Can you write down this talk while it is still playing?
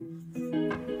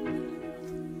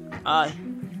I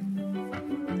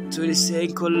to the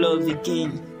cycle love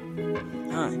again.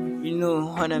 You know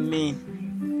what I mean.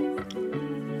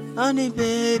 Honey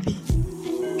baby,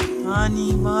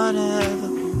 honey whatever.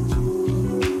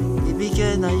 Baby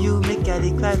girl, now you make I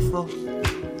dey cry for.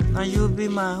 Now you be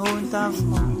my own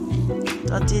downfall.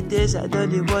 30 days I don't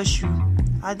dey wash you.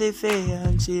 I dey fail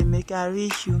until make I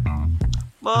reach you.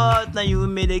 But now you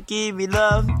may dey give me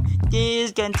love.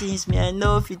 Things can tease me, I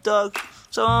know if you talk.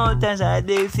 Sometimes I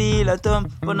dey feel at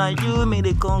home, but now you make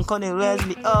the come and raise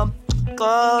me up.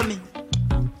 Call me,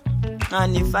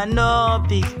 and if I no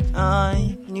pick,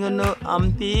 you know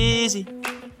I'm busy.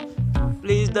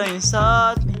 Please don't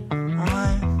insult me,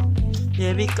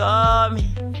 baby call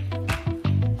me.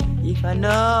 If I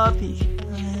no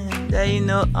pick, then you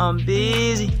know I'm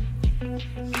busy.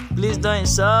 Please don't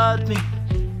insult me.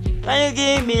 Can you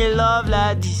give me love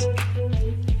like this?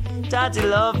 Start the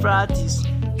love practice.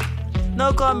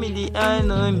 No call me the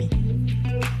enemy.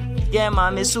 Yeah,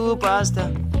 I'm a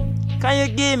superstar. Can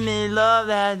you give me love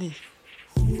like this?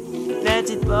 Let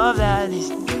it love like this.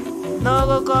 No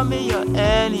go call me your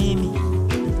enemy.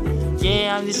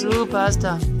 Yeah, I'm the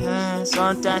superstar.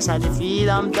 Sometimes I feel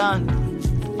I'm done,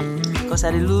 cause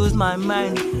I lose my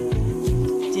mind.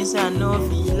 Things I know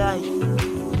feel like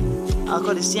I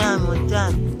got the same one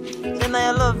time. Say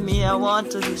now you love me, I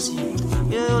want to see.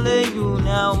 Only you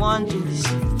now I want to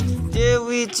see. Stay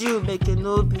with you, make it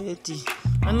no betty.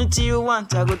 Anything you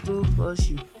want, I go do for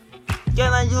you.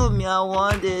 Can I you me, I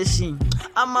want to see.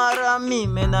 I'm around me,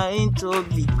 man, I ain't to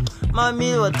be.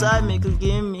 Mommy, what I make you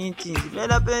give me things.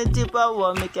 Better plenty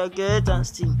power, make you get and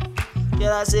sting. Can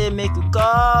I say, make you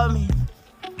call me?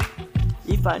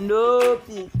 If I know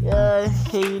it, yeah,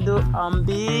 hey, you know I'm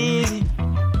busy.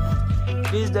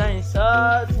 Please don't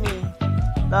insult me.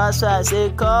 That's why I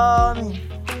say call me.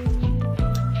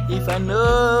 If I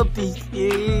know it,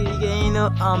 yeah, you know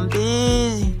I'm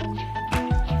busy.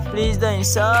 Please don't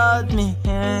insult me.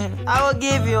 I will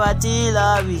give you a till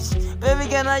I wish. Baby,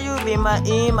 can you be my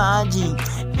imagine?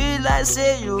 Feel like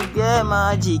say you get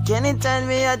magic. Anytime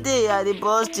me a day, I the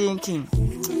boss thinking.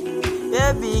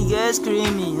 Baby, get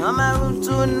screaming. On my room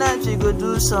tonight, we go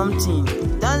do something.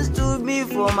 Dance to me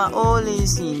for my only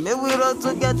sin. Maybe we rock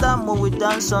together, more we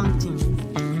dance something.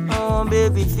 Oh,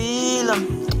 baby, feel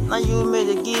 'em. Now you made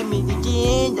it give me the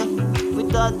ginger.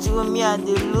 Without you, me, I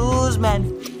did lose,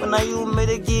 man. But now you made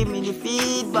it give me the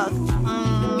feedback.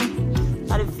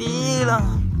 I feel 'em.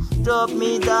 Taught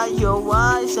me that you're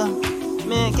wiser.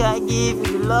 Make I give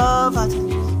you the love.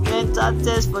 When I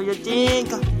test for your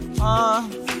thinker.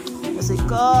 I say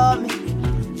call me,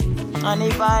 and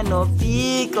if I no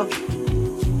pick up,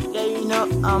 yeah you know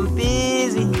I'm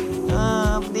busy.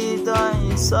 Please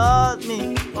don't insult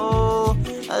me. Oh,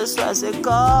 that's why I say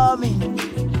call me,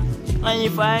 and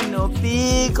if I no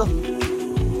pick up,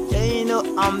 yeah you know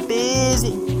I'm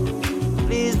busy.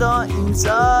 Please don't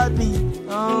insult me.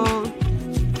 Oh.